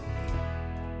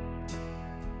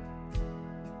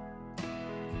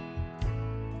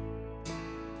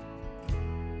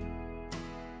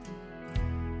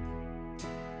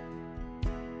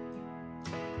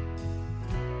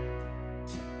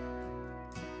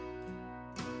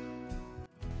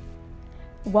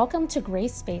Welcome to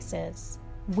Grace Spaces.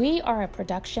 We are a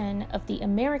production of the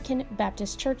American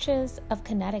Baptist Churches of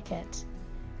Connecticut.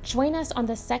 Join us on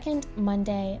the second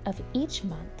Monday of each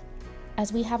month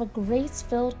as we have a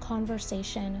grace-filled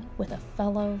conversation with a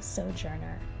fellow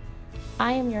sojourner.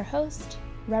 I am your host,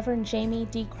 Reverend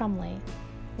Jaimie D. Crumley.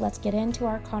 Let's get into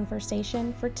our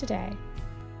conversation for today.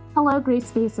 Hello, Grace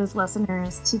Spaces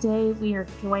listeners. Today we are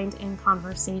joined in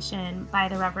conversation by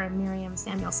the Reverend Miriam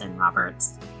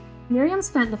Samuelson-Roberts. Miriam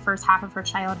spent the first half of her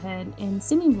childhood in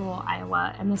semi-rural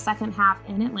Iowa and the second half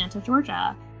in Atlanta,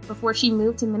 Georgia, before she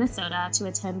moved to Minnesota to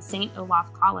attend St.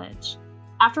 Olaf College.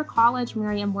 After college,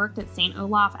 Miriam worked at St.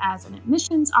 Olaf as an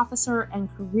admissions officer and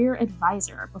career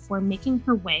advisor before making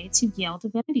her way to Yale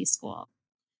Divinity School.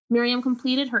 Miriam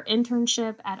completed her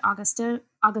internship at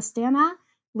Augustana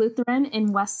Lutheran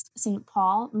in West St.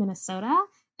 Paul, Minnesota,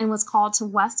 and was called to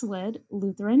Westwood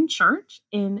Lutheran Church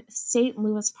in St.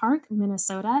 Louis Park,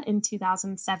 Minnesota in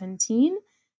 2017.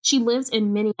 She lives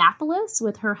in Minneapolis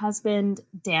with her husband,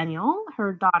 Daniel,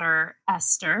 her daughter,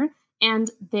 Esther,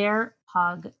 and their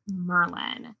pug,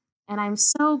 Merlin. And I'm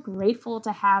so grateful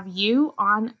to have you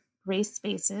on Grace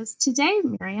Spaces today,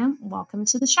 Miriam. Welcome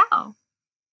to the show.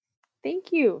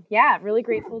 Thank you. Yeah, really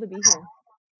grateful to be here.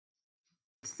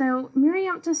 So,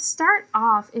 Miriam, to start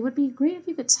off, it would be great if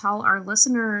you could tell our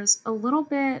listeners a little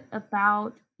bit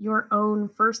about your own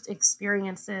first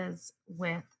experiences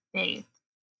with faith.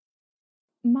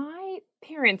 My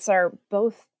parents are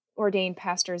both ordained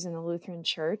pastors in the Lutheran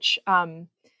Church,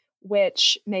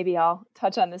 which maybe I'll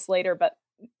touch on this later, but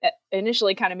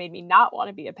initially kind of made me not want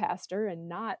to be a pastor and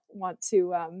not want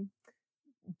to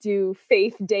do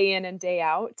faith day in and day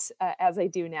out as I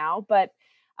do now. But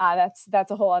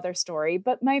that's a whole other story.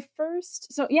 But I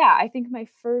think my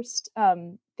first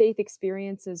faith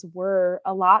experiences were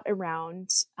a lot around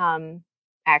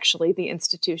actually the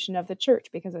institution of the church,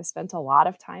 because I spent a lot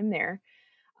of time there.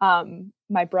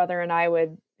 My brother and I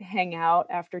would hang out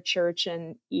after church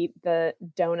and eat the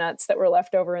donuts that were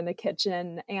left over in the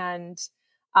kitchen. And,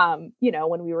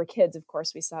 when we were kids, of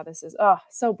course, we saw this as,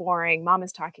 so boring. Mom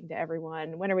is talking to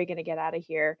everyone. When are we going to get out of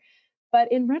here?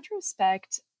 But in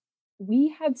retrospect, we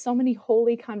had so many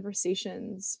holy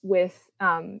conversations with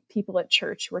people at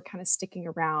church who were kind of sticking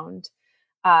around.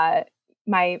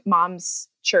 My mom's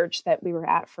church that we were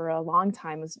at for a long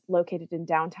time was located in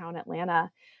downtown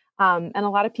Atlanta. And a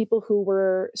lot of people who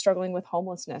were struggling with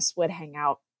homelessness would hang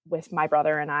out with my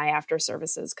brother and I after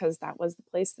services, because that was the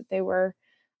place that they were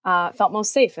felt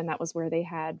most safe. And that was where they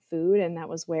had food. And that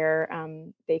was where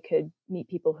they could meet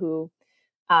people who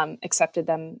accepted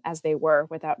them as they were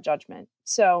without judgment.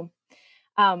 So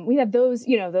we had those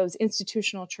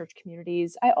institutional church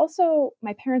communities.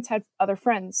 My parents had other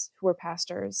friends who were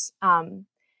pastors. And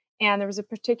there was a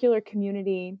particular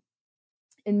community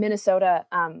in Minnesota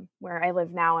where I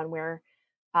live now and where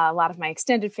a lot of my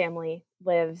extended family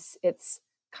lives. It's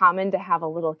common to have a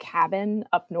little cabin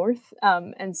up north.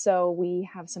 And so we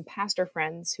have some pastor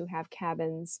friends who have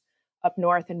cabins up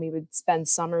north, and we would spend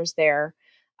summers there.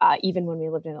 Even when we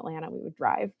lived in Atlanta, we would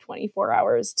drive 24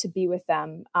 hours to be with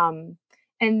them.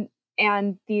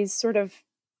 And these sort of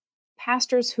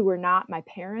pastors who were not my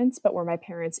parents, but were my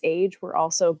parents' age, were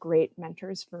also great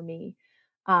mentors for me,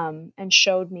 and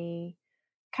showed me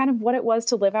kind of what it was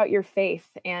to live out your faith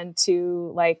and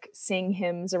to sing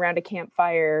hymns around a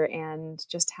campfire and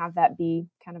just have that be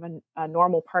kind of a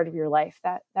normal part of your life.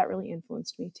 That really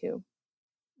influenced me too.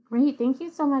 Great. Thank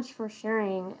you so much for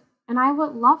sharing. And I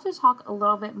would love to talk a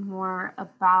little bit more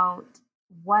about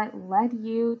what led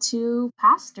you to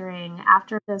pastoring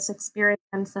after this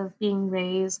experience of being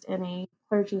raised in a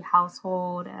clergy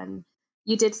household. And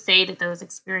you did say that those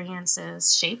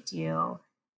experiences shaped you.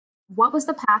 What was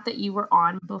the path that you were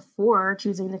on before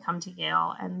choosing to come to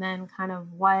Yale? And then kind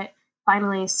of what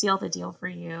finally sealed the deal for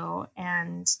you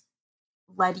and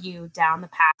led you down the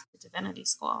path to divinity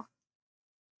school?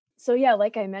 So yeah,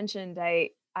 like I mentioned,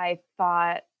 I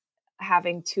thought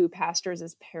having two pastors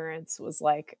as parents was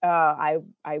like, I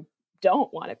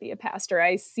don't want to be a pastor.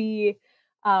 I see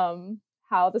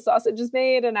how the sausage is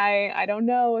made, and I don't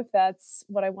know if that's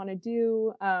what I want to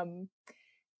do.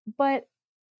 But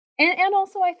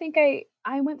also I think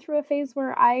I went through a phase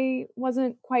where I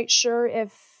wasn't quite sure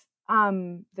if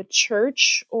the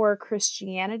church or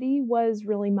Christianity was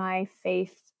really my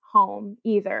faith home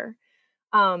either.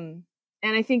 And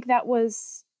I think that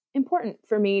was important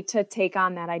for me to take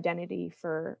on that identity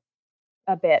for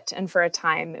a bit and for a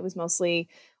time. It was mostly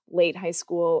late high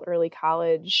school, early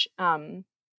college. I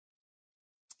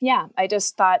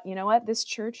just thought, you know what, this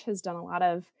church has done a lot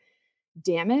of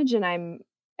damage, and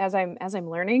as I'm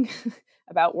learning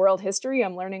about world history,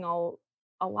 I'm learning all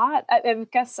a lot. I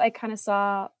guess I kind of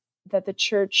saw that the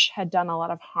church had done a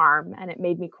lot of harm, and it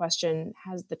made me question,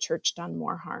 has the church done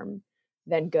more harm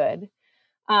than good?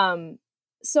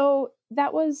 So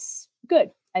that was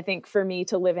good, I think, for me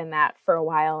to live in that for a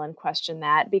while and question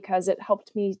that, because it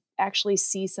helped me actually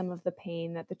see some of the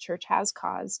pain that the church has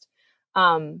caused.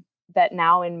 That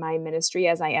now in my ministry,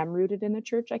 as I am rooted in the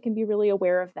church, I can be really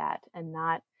aware of that and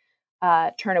not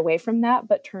turn away from that,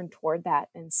 but turn toward that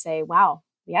and say, wow,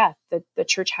 yeah, the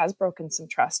church has broken some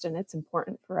trust, and it's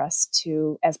important for us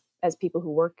to, as people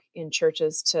who work in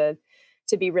churches, to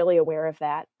be really aware of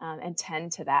that, and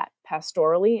tend to that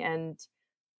pastorally and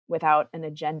without an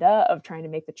agenda of trying to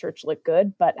make the church look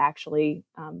good, but actually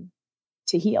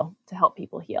to heal, to help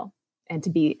people heal, and to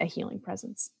be a healing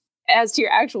presence. As to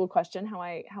your actual question, how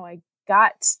I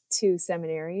got to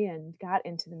seminary and got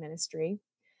into the ministry,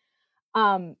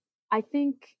 I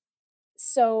think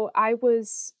so. I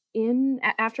was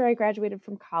after I graduated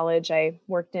from college, I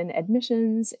worked in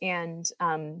admissions and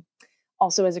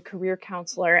also as a career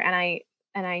counselor, and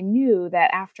I knew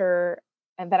that after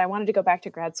and that I wanted to go back to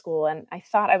grad school, and I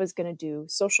thought I was going to do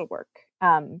social work.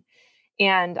 And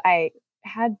I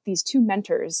had these two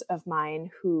mentors of mine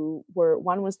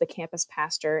one was the campus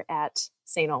pastor at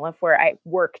St. Olaf, where I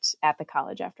worked at the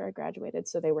college after I graduated.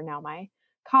 So they were now my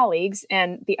colleagues.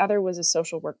 And the other was a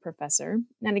social work professor.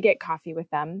 And I get coffee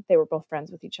with them. They were both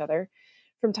friends with each other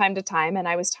from time to time. And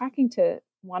I was talking to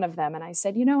one of them and I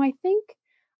said, I think,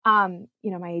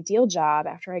 my ideal job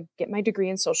after I get my degree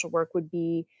in social work would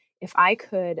be if I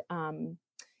could,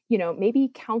 maybe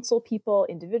counsel people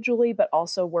individually, but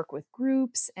also work with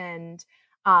groups and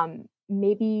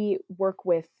maybe work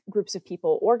with groups of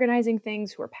people organizing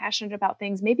things who are passionate about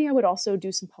things. Maybe I would also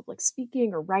do some public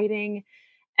speaking or writing.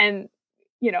 And,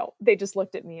 they just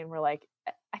looked at me and were like,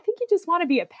 I think you just want to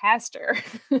be a pastor.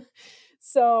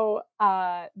 So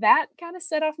that kind of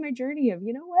set off my journey of,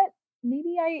 what,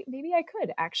 maybe I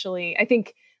could actually. I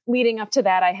think leading up to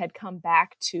that, I had come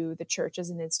back to the church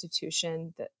as an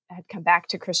institution, that I had come back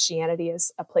to Christianity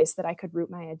as a place that I could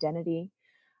root my identity.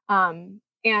 And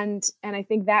I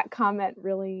think that comment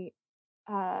really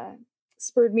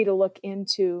spurred me to look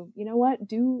into, what,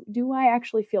 do I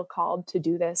actually feel called to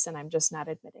do this? And I'm just not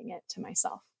admitting it to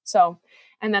myself. So,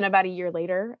 and then about a year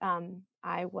later, about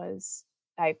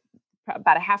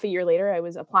a half a year later, I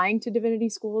was applying to divinity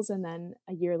schools. And then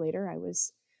a year later,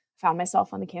 found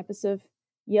myself on the campus of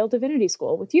Yale Divinity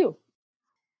School with you.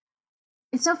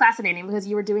 It's so fascinating because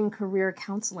you were doing career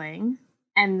counseling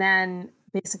and then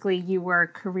basically you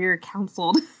were career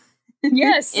counseled.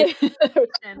 Yes.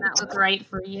 And that was right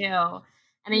for you.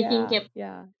 And I think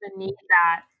the need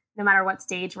that no matter what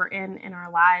stage we're in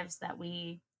our lives, that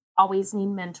we always need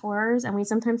mentors. And we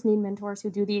sometimes need mentors who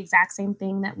do the exact same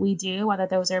thing that we do, whether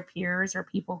those are peers or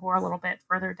people who are a little bit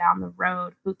further down the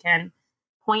road, who can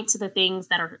point to the things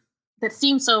that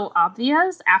seem so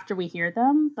obvious after we hear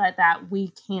them, but that we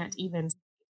can't even see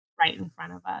right in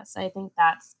front of us. I think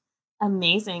that's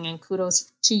amazing. And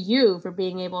kudos to you for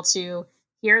being able to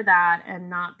hear that and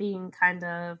not being kind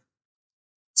of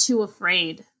too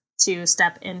afraid to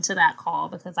step into that call.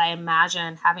 Because I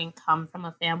imagine, having come from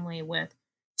a family with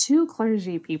two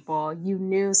clergy people, you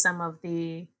knew some of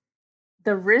the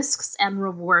risks and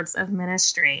rewards of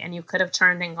ministry, and you could have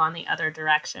turned and gone the other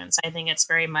direction. So I think it's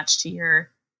very much to your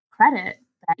credit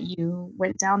that you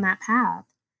went down that path.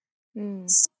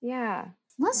 Yeah.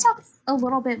 Let's talk a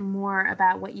little bit more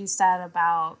about what you said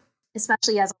about,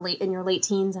 especially in your late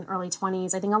teens and early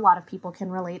 20s. I think a lot of people can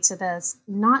relate to this,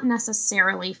 not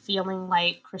necessarily feeling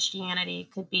like Christianity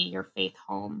could be your faith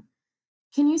home.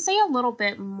 Can you say a little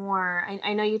bit more?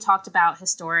 I know you talked about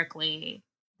historically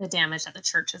the damage that the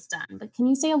church has done, but can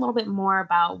you say a little bit more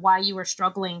about why you were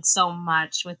struggling so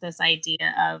much with this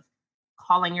idea of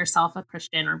calling yourself a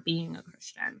Christian or being a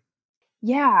Christian?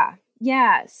 Yeah.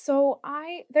 So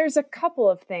there's a couple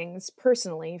of things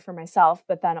personally for myself,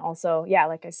 but then also,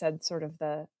 like I said, sort of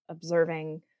the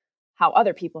observing how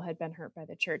other people had been hurt by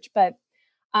the church. But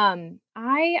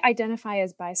I identify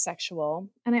as bisexual,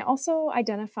 and I also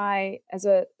identify as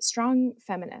a strong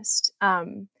feminist.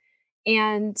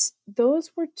 And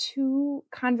those were two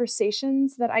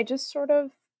conversations that I just sort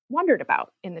of wondered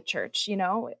about in the church.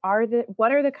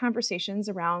 What are the conversations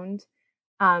around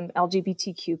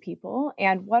LGBTQ people,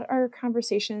 and what are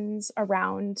conversations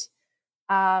around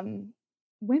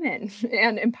women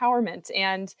and empowerment?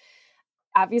 And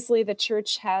obviously the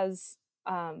church is,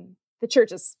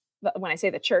 when I say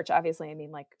the church, obviously I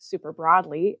mean like super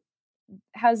broadly,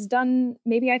 has done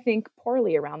maybe, I think,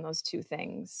 poorly around those two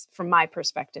things from my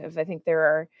perspective. I think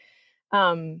there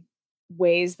are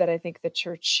ways that I think the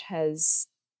church has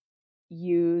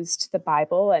used the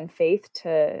Bible and faith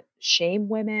to shame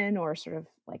women or sort of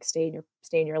like stay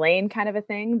in your lane kind of a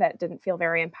thing that didn't feel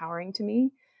very empowering to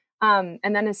me. And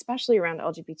then especially around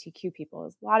LGBTQ people,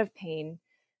 there's a lot of pain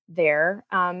there.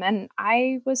 And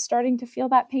I was starting to feel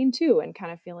that pain too, and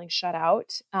kind of feeling shut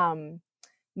out.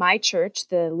 My church,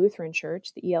 the Lutheran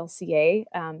Church, the ELCA,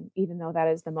 even though that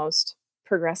is the most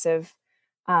progressive,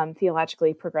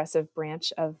 theologically progressive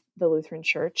branch of the Lutheran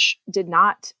Church, did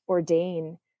not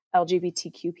ordain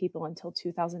LGBTQ people until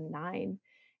 2009.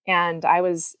 And I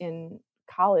was in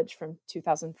college from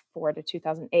 2004 to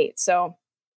 2008. So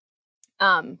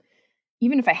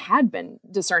even if I had been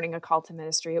discerning a call to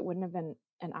ministry, it wouldn't have been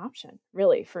an option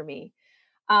really for me.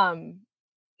 And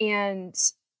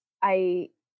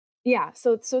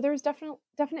so there's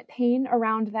definite pain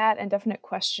around that, and definite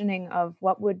questioning of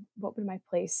what would my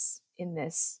place in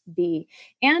this be.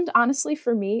 And honestly,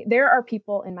 for me, there are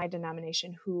people in my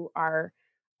denomination who are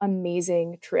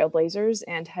amazing trailblazers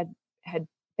and had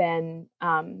been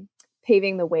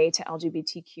paving the way to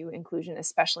LGBTQ inclusion,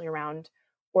 especially around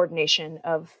ordination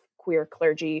of queer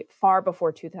clergy far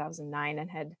before 2009, and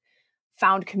had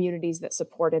found communities that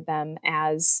supported them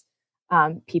as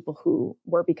people who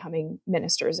were becoming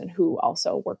ministers and who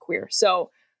also were queer. So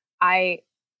I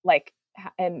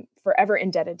am forever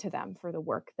indebted to them for the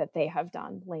work that they have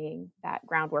done laying that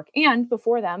groundwork. And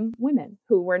before them, women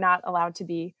who were not allowed to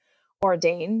be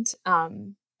ordained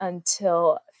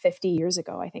until 50 years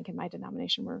ago. I think in my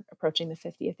denomination, we're approaching the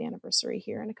 50th anniversary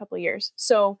here in a couple of years.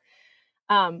 So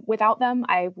without them,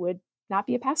 I would not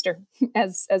be a pastor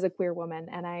as a queer woman.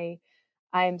 And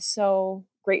I'm so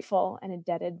grateful and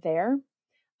indebted there.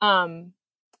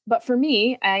 But for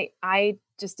me, I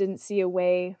just didn't see a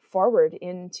way forward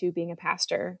into being a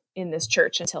pastor in this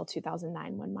church until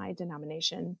 2009, when my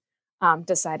denomination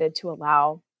decided to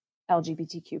allow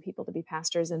LGBTQ people to be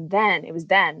pastors. And then it was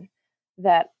then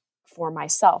that for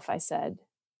myself, I said,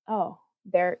 oh,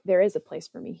 there is a place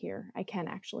for me here. I can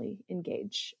actually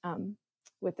engage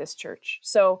with this church.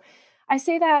 So I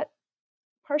say that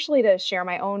partially to share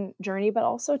my own journey, but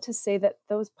also to say that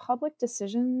those public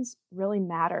decisions really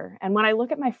matter. And when I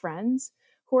look at my friends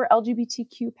who are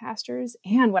LGBTQ pastors,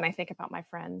 and when I think about my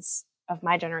friends of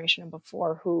my generation and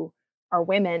before who are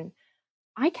women,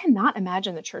 I cannot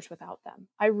imagine the church without them.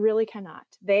 I really cannot.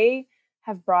 They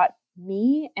have brought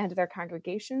me and their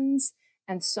congregations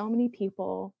and so many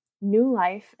people new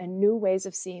life and new ways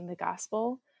of seeing the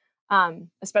gospel,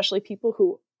 especially people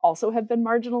who also have been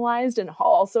marginalized and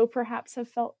also perhaps have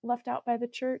felt left out by the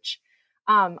church.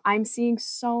 I'm seeing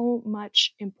so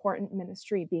much important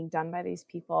ministry being done by these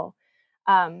people.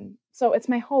 So it's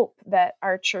my hope that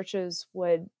our churches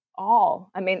would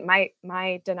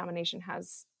my denomination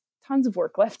has tons of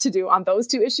work left to do on those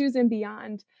two issues and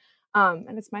beyond.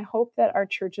 And it's my hope that our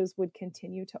churches would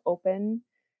continue to open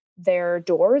their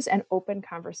doors and open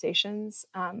conversations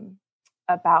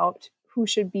about who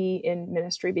should be in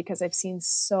ministry, because I've seen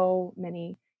so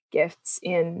many gifts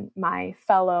in my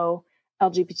fellow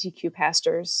LGBTQ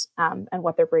pastors and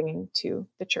what they're bringing to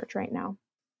the church right now.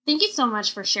 Thank you so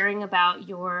much for sharing about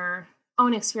your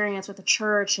own experience with the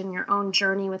church and your own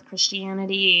journey with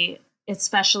Christianity,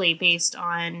 especially based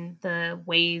on the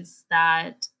ways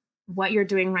that what you're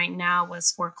doing right now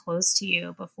was foreclosed to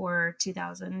you before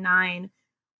 2009.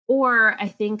 Or I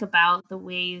think about the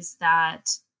ways that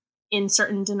in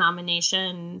certain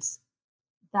denominations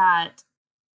that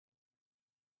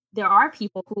there are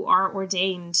people who are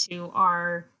ordained who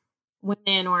are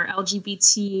women or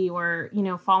LGBT or,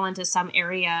 fall into some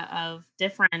area of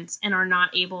difference and are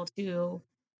not able to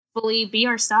fully be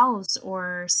ourselves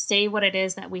or say what it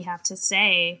is that we have to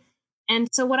say. And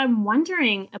so what I'm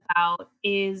wondering about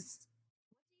is,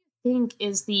 what do you think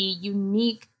is the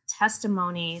unique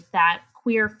testimony that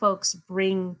queer folks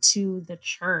bring to the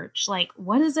church? Like,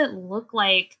 what does it look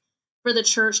like for the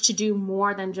church to do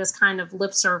more than just kind of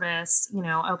lip service,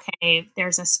 okay,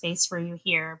 there's a space for you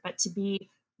here, but to be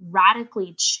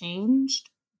radically changed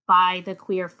by the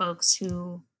queer folks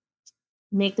who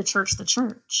make the church the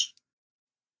church?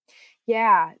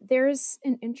 Yeah, there's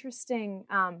an interesting,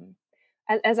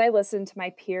 as I listen to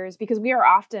my peers, because we are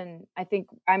often, I think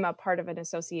I'm a part of an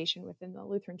association within the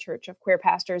Lutheran Church of queer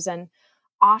pastors, and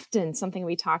often something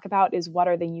we talk about is what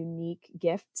are the unique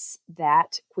gifts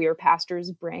that queer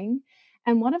pastors bring.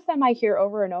 And one of them I hear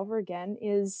over and over again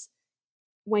is,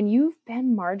 when you've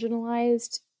been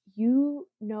marginalized, you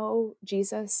know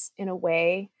Jesus in a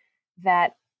way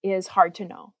that is hard to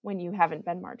know when you haven't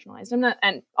been marginalized.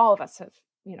 And all of us have,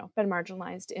 been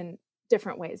marginalized in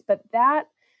different ways, but that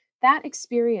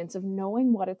experience of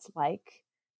knowing what it's like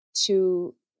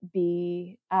to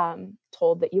be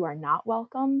told that you are not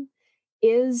welcome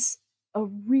is a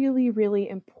really, really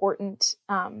important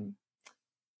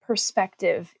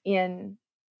perspective in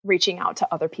reaching out to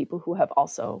other people who have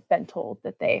also been told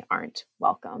that they aren't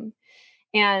welcome.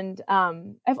 And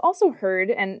I've also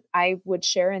heard, and I would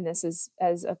share in this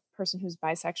as a person who's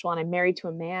bisexual, and I'm married to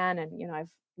a man, and I've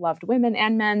loved women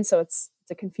and men, so it's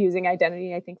a confusing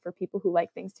identity, I think, for people who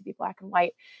like things to be black and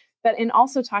white. But in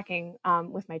also talking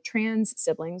with my trans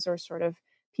siblings, or sort of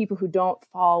people who don't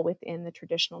fall within the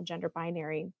traditional gender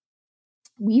binary,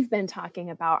 we've been talking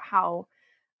about how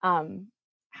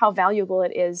valuable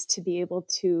it is to be able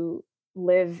to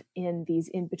live in these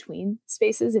in-between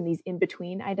spaces, in these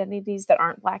in-between identities that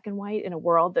aren't black and white, in a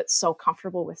world that's so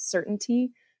comfortable with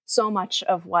certainty. So much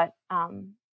of what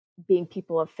being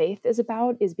people of faith is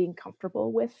about is being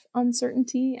comfortable with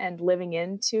uncertainty and living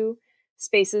into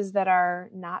spaces that are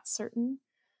not certain.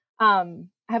 I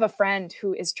have a friend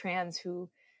who is trans who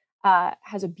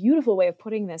has a beautiful way of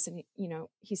putting this. And,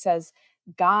 he says,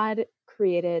 God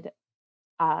created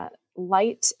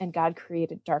light and God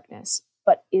created darkness,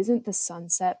 but isn't the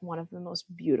sunset one of the most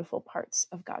beautiful parts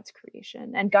of God's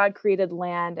creation? And God created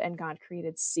land and God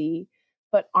created sea,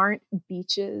 but aren't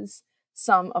beaches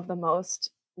some of the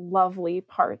most lovely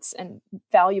parts and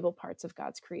valuable parts of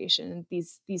God's creation? And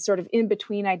these sort of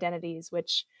in-between identities,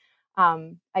 which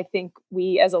I think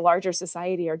we as a larger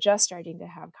society are just starting to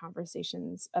have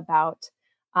conversations about,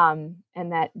 and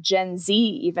that Gen Z,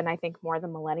 even I think more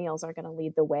than millennials, are going to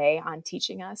lead the way on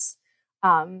teaching us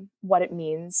what it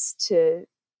means to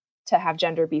have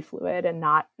gender be fluid and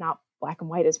not black and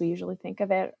white as we usually think of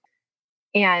it.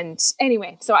 And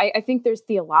anyway, so I think there's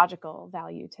theological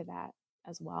value to that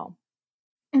as well.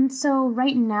 And so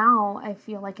right now, I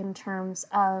feel like in terms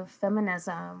of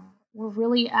feminism, we're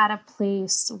really at a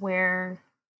place where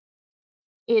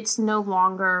it's no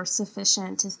longer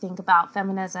sufficient to think about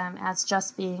feminism as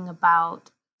just being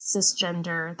about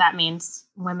cisgender. That means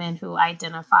women who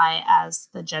identify as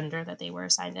the gender that they were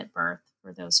assigned at birth,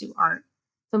 for those who aren't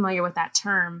familiar with that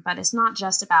term. But it's not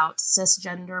just about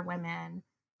cisgender women,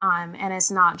 and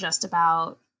it's not just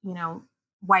about,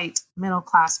 white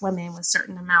middle-class women with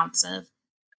certain amounts of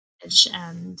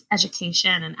and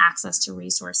education and access to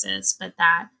resources, but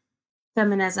that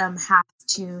feminism has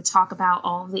to talk about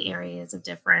all of the areas of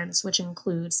difference, which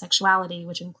include sexuality,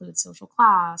 which include social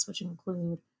class, which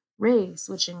include race,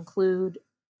 which include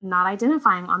not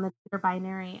identifying on the gender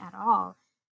binary at all.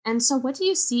 And so what do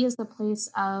you see as the place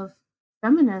of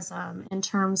feminism in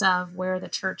terms of where the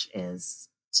church is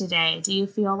today? Do you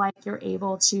feel like you're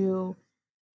able to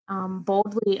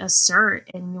boldly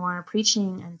assert in your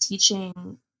preaching and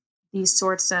teaching these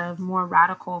sorts of more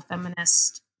radical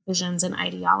feminist visions and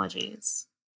ideologies?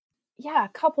 Yeah, a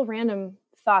couple random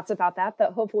thoughts about that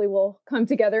hopefully will come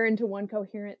together into one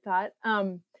coherent thought.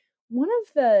 One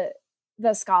of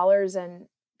the scholars and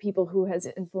people who has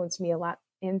influenced me a lot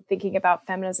in thinking about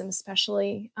feminism,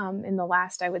 especially in the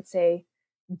last, I would say,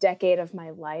 decade of my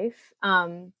life,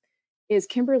 is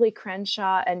Kimberly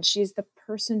Crenshaw, and she's the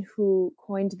person who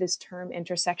coined this term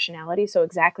intersectionality. So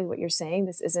exactly what you're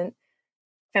saying,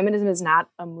 feminism is not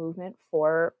a movement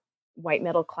for white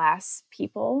middle class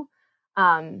people.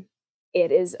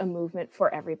 It is a movement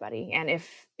for everybody. And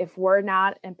if we're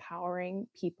not empowering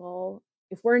people,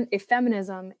 if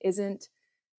feminism isn't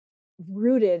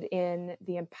rooted in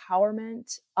the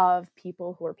empowerment of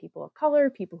people who are people of color,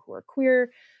 people who are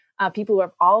queer, people who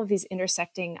have all of these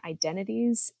intersecting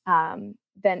identities,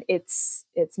 then it's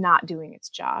not doing its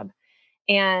job.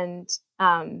 And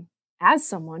as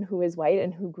someone who is white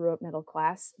and who grew up middle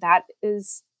class, that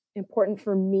is important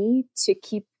for me to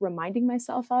keep reminding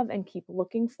myself of and keep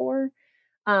looking for,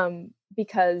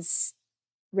 because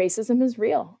racism is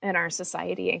real in our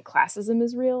society, and classism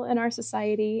is real in our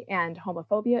society, and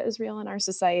homophobia is real in our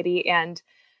society, and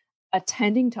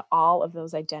attending to all of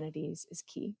those identities is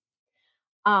key.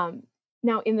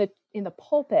 Now, in the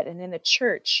pulpit and in the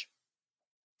church,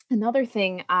 another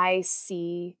thing I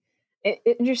see,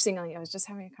 interestingly, I was just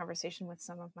having a conversation with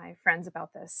some of my friends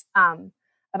about this,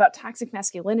 about toxic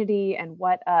masculinity and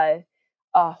what a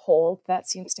hold that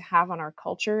seems to have on our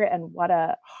culture, and what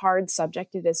a hard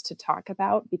subject it is to talk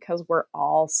about, because we're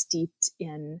all steeped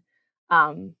in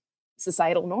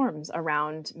societal norms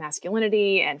around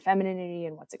masculinity and femininity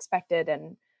and what's expected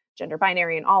and gender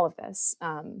binary and all of this.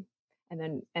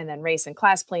 And then race and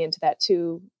class play into that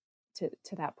too,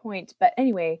 to that point. But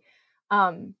anyway,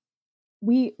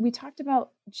 we talked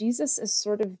about Jesus as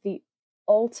sort of the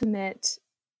ultimate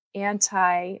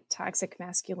anti-toxic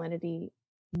masculinity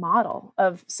model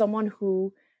of someone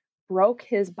who broke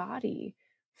his body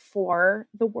for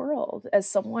the world, as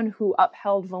someone who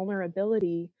upheld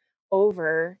vulnerability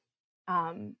over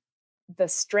the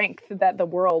strength that the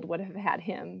world would have had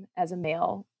him as a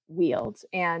male wield,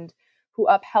 and who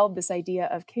upheld this idea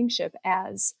of kingship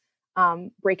as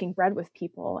breaking bread with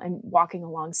people and walking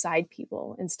alongside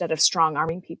people instead of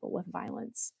strong-arming people with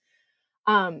violence.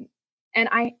 And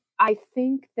I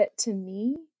think that, to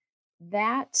me,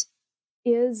 that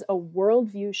is a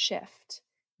worldview shift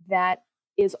that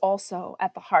is also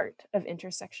at the heart of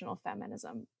intersectional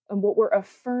feminism. And what we're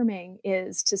affirming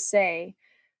is to say,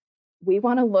 we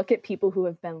want to look at people who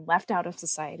have been left out of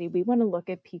society. We want to look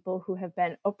at people who have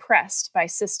been oppressed by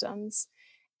systems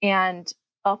and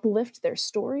uplift their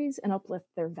stories and uplift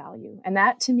their value. And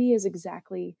that, to me, is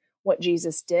exactly what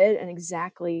Jesus did, and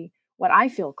exactly what I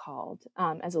feel called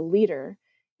as a leader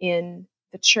in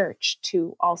the church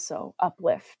to also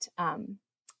uplift and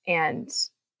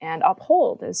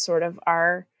uphold as sort of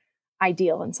our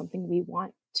ideal, and something we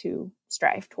want to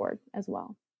strive toward as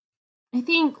well. I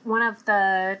think one of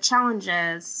the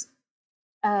challenges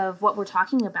of what we're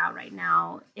talking about right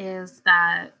now is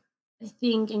that I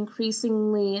think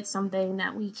increasingly it's something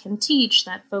that we can teach,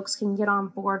 that folks can get on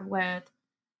board with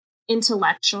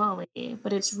intellectually,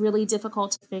 but it's really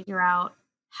difficult to figure out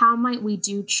how might we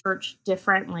do church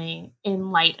differently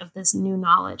in light of this new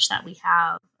knowledge that we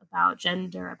have about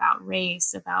gender, about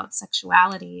race, about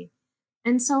sexuality.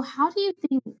 And so how do you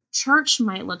think church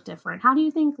might look different? How do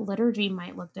you think liturgy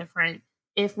might look different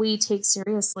if we take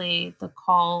seriously the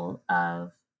call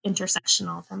of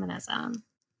intersectional feminism?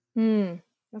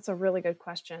 That's a really good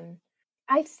question.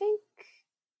 I think,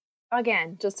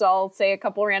 again, just I'll say a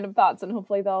couple random thoughts and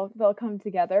hopefully they'll come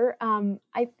together. I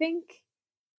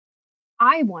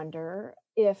wonder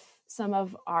if some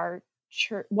of our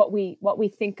church, what we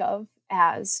think of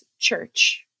as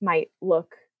church, might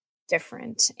look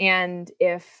different, and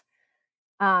if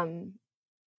and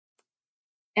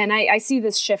I see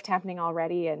this shift happening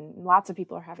already, and lots of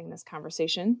people are having this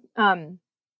conversation.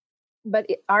 But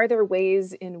are there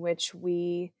ways in which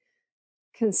we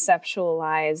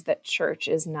conceptualize that church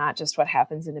is not just what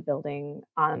happens in a building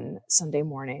on Sunday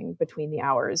morning between the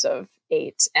hours of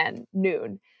 8 and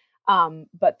noon,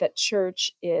 but that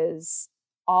church is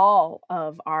all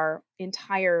of our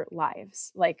entire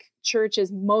lives? Like, church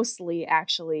is mostly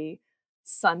actually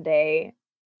Sunday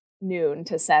noon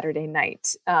to Saturday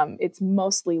night. It's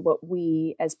mostly what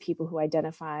we, as people who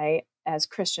identify as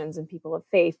Christians and people of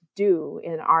faith, do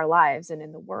in our lives and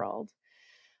in the world.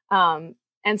 And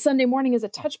Sunday morning is a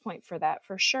touch point for that,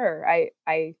 for sure.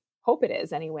 I hope it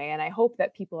is anyway. And I hope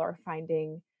that people are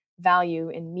finding value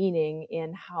and meaning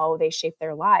in how they shape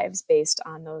their lives based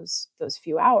on those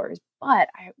few hours. But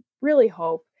I really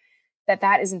hope that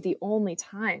that isn't the only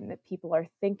time that people are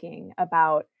thinking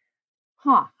about,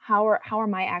 how are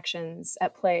my actions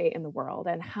at play in the world,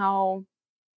 and how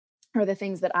are the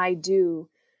things that I do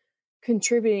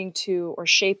contributing to or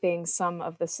shaping some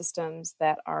of the systems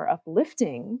that are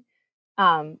uplifting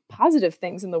positive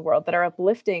things in the world, that are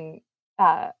uplifting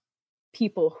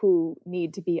people who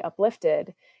need to be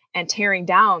uplifted, and tearing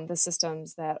down the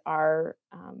systems that are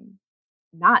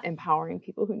not empowering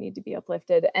people who need to be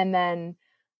uplifted. And then,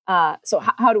 so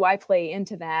how do I play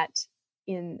into that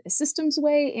in a systems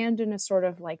way and in a sort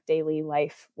of like daily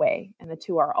life way? And the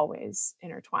two are always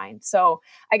intertwined. So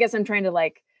I guess I'm trying to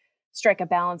like strike a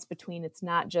balance between, it's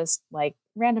not just like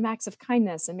random acts of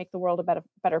kindness and make the world a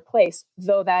better place,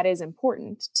 though that is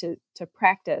important to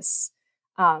practice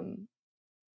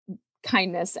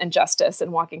kindness and justice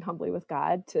and walking humbly with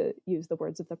God, to use the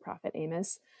words of the prophet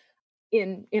Amos,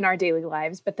 in our daily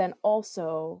lives. But then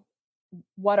also,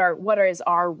 what is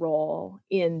our role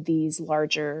in these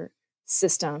larger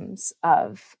systems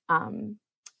of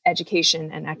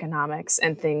education and economics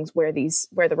and things where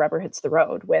the rubber hits the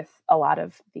road with a lot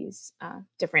of these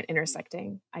different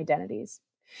intersecting identities.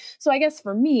 So I guess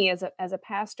for me as a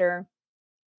pastor,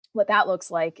 what that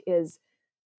looks like is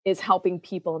helping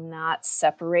people not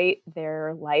separate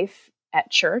their life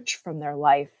at church from their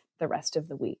life the rest of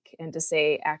the week, and to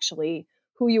say, actually,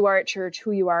 who you are at church,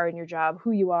 who you are in your job, who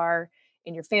you are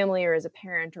in your family or as a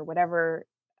parent or whatever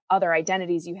other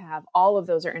identities you have, all of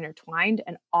those are intertwined,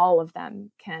 and all of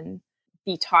them can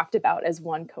be talked about as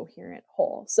one coherent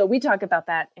whole. So we talk about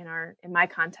that in my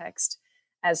context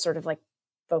as sort of like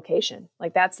vocation.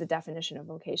 Like, that's the definition of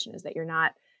vocation, is that you're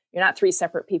not three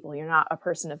separate people. You're not a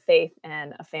person of faith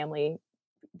and a family,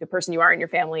 the person you are in your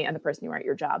family and the person you are at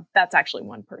your job. That's actually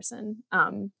one person.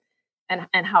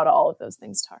 And how do all of those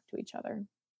things talk to each other?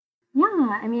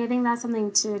 Yeah, I mean, I think that's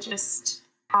something to just,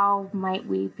 how might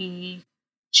we be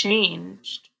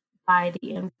changed by the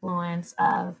influence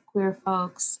of queer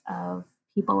folks, of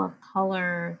people of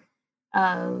color,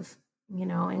 of,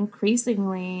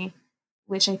 increasingly,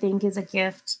 which I think is a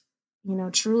gift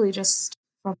truly just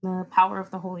from the power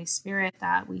of the Holy Spirit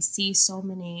that we see so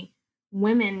many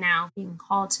women now being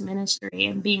called to ministry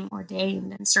and being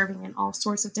ordained and serving in all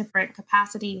sorts of different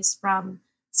capacities, from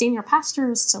senior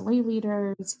pastors to lay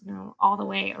leaders, all the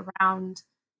way around.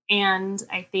 And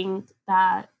I think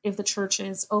that if the church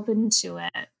is open to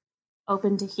it,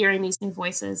 open to hearing these new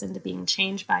voices and to being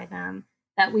changed by them,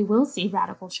 that we will see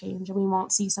radical change and we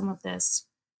won't see some of this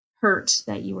hurt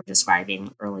that you were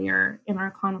describing earlier in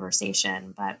our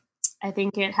conversation. But I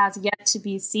think it has yet to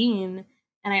be seen.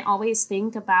 And I always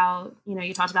think about,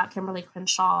 you talked about Kimberly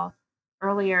Crenshaw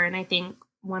earlier, and I think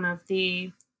one of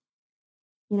the,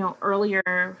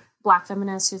 earlier Black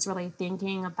feminists who's really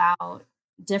thinking about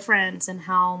difference and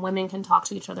how women can talk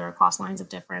to each other across lines of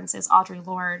difference is Audre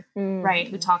Lorde, right?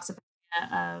 Who talks about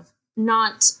of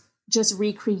not just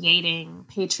recreating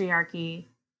patriarchy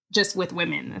just with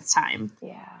women this time.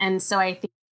 Yeah. And so I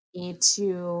think we need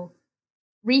to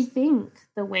rethink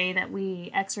the way that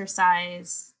we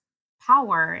exercise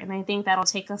power. And I think that'll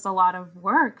take us a lot of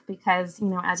work because,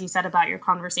 as you said about your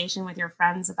conversation with your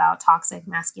friends about toxic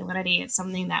masculinity, it's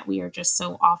something that we are just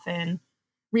so often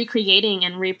recreating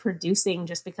and reproducing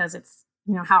just because it's,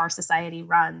 how our society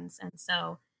runs. And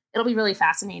so it'll be really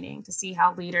fascinating to see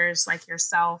how leaders like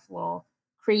yourself will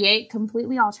create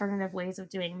completely alternative ways of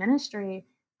doing ministry.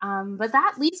 But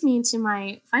that leads me to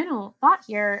my final thought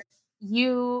here.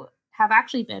 You have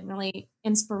actually been really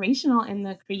inspirational in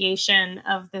the creation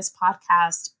of this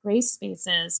podcast, Grace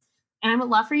Spaces. And I would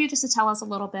love for you just to tell us a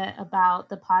little bit about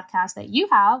the podcast that you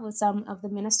have with some of the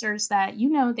ministers that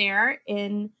there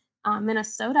in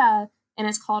Minnesota, and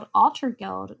it's called Altar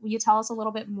Guild. Will you tell us a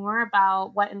little bit more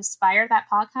about what inspired that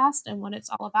podcast and what it's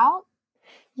all about?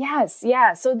 Yes.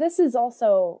 Yeah. So this is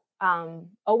also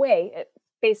a way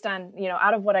based on,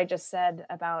 out of what I just said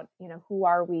about, who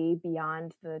are we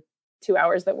beyond the 2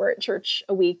 hours that we're at church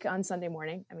a week on Sunday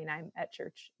morning. I mean, I'm at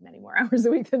church many more hours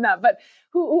a week than that, but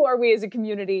who are we as a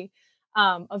community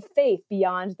of faith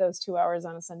beyond those 2 hours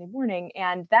on a Sunday morning?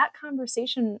 And that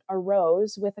conversation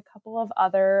arose with a couple of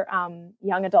other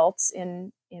young adults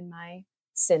in my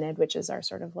synod, which is our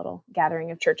sort of little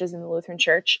gathering of churches in the Lutheran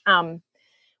Church.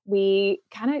 We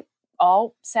kind of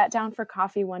all sat down for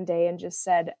coffee one day and just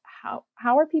said,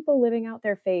 how are people living out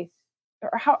their faith?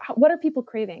 Or what are people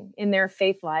craving in their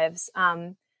faith lives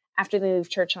after they leave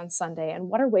church on Sunday? And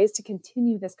what are ways to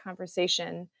continue this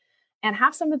conversation and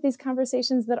have some of these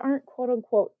conversations that aren't quote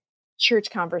unquote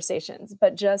church conversations,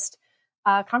 but just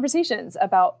conversations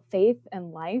about faith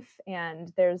and life.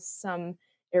 And there's some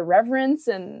irreverence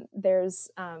and there's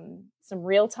some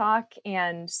real talk.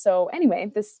 And so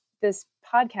anyway, this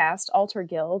podcast, Altar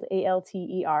Guild,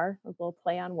 ALTER, a little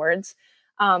play on words,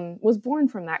 was born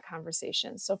from that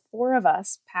conversation. So 4 of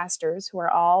us pastors who are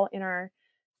all in our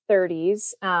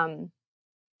 30s and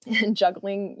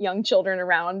juggling young children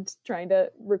around trying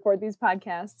to record these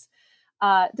podcasts,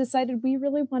 decided we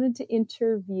really wanted to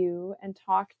interview and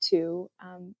talk to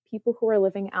people who are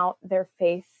living out their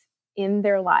faith in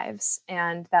their lives.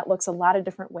 And that looks a lot of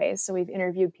different ways. So we've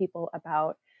interviewed people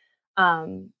about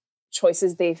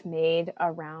choices they've made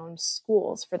around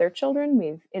schools for their children.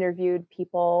 We've interviewed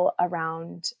people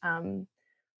around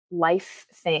life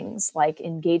things like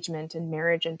engagement and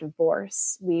marriage and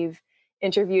divorce. We've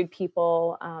interviewed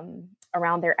people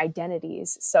around their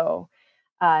identities. So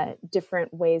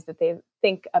different ways that they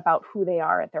think about who they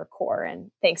are at their core. And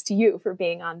thanks to you for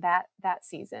being on that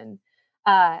season.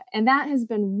 And that has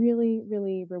been really,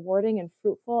 really rewarding and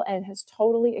fruitful and has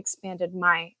totally expanded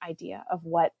my idea of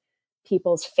what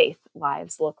people's faith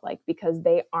lives look like, because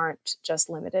they aren't just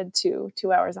limited to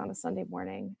 2 hours on a Sunday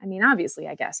morning. I mean, obviously,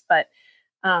 I guess, but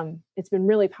it's been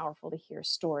really powerful to hear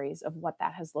stories of what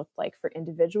that has looked like for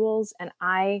individuals. And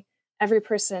every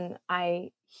person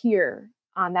I hear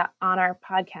on our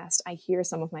podcast, I hear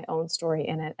some of my own story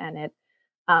in it, and it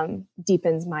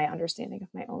deepens my understanding of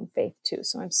my own faith too.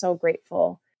 So I'm so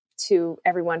grateful to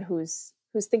everyone who's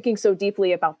thinking so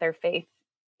deeply about their faith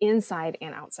inside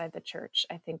and outside the church.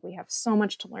 I think we have so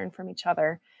much to learn from each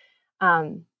other.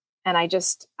 And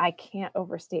I can't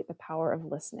overstate the power of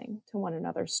listening to one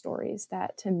another's stories.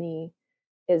 That to me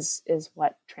is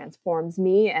what transforms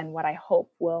me and what I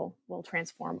hope will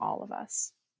transform all of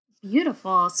us.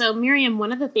 Beautiful. So Miriam,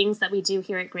 one of the things that we do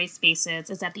here at Grace Spaces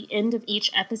is at the end of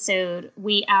each episode,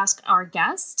 we ask our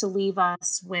guests to leave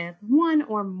us with one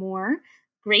or more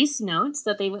grace notes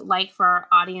that they would like for our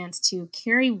audience to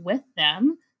carry with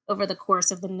them over the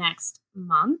course of the next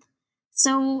month.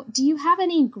 So do you have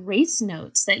any grace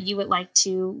notes that you would like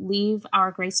to leave our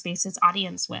Grace Spaces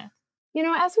audience with?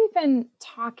 As we've been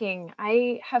talking,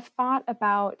 I have thought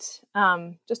about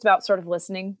just about sort of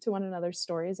listening to one another's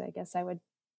stories. I guess I would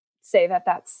say that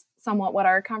that's somewhat what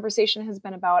our conversation has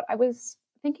been about. I was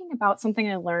thinking about something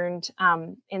I learned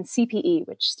in CPE,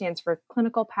 which stands for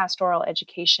Clinical Pastoral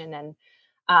Education.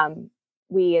 And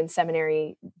we in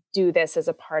seminary do this as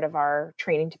a part of our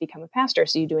training to become a pastor.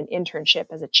 So you do an internship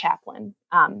as a chaplain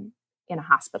in a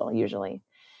hospital usually.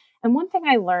 And one thing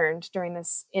I learned during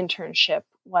this internship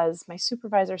was my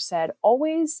supervisor said,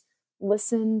 always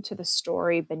listen to the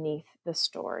story beneath the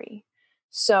story.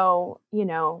 So,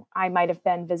 I might have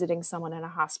been visiting someone in a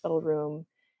hospital room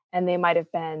and they might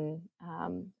have been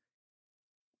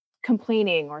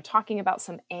complaining or talking about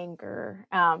some anger.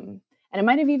 And it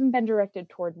might have even been directed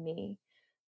toward me.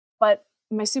 But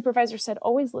my supervisor said,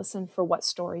 always listen for what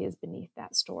story is beneath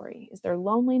that story. Is there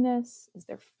loneliness? Is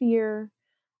there fear?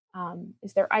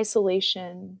 Is there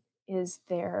isolation? Is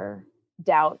there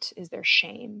doubt? Is there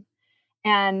shame?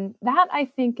 And that, I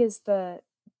think, is the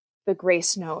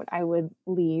grace note I would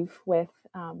leave with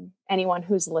anyone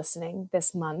who's listening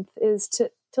this month, is to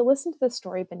listen to the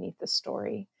story beneath the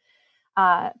story,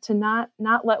 to not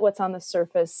let what's on the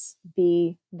surface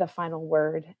be the final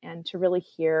word, and to really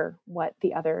hear what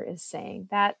the other is saying.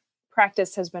 That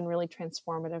practice has been really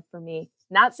transformative for me.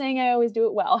 Not saying I always do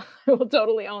it well. I will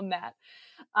totally own that.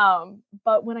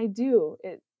 But when I do,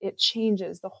 it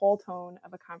changes the whole tone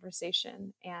of a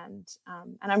conversation. And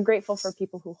I'm grateful for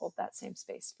people who hold that same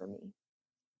space for me.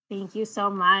 Thank you so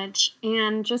much.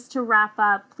 And just to wrap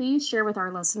up, please share with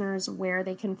our listeners where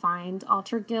they can find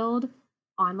Altar Guild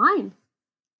online.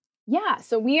 Yeah,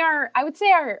 so we are, I would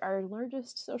say our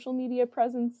largest social media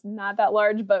presence, not that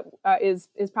large, but is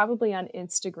probably on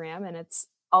Instagram, and it's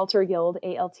Altar Guild,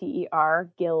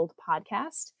 ALTER, Guild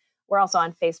Podcast. We're also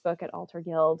on Facebook at Altar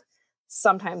Guild.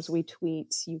 Sometimes we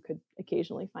tweet. You could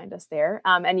occasionally find us there.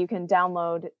 And you can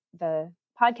download the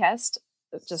podcast,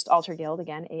 just Altar Guild,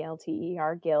 again,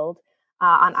 ALTER, Guild,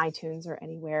 on iTunes or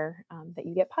anywhere that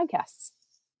you get podcasts.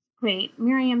 Great.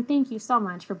 Miriam, thank you so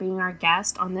much for being our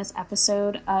guest on this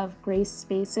episode of Grace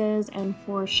Spaces and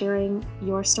for sharing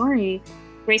your story.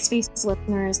 Grace Spaces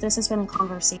listeners, this has been a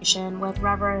conversation with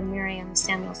Reverend Miriam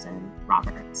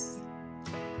Samuelson-Roberts.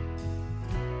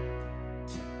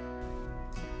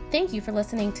 Thank you for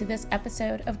listening to this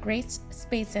episode of Grace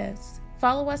Spaces.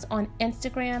 Follow us on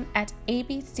Instagram at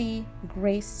ABC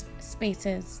Grace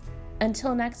Spaces.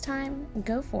 Until next time,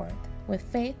 go forth with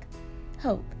faith,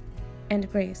 hope, and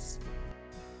grace.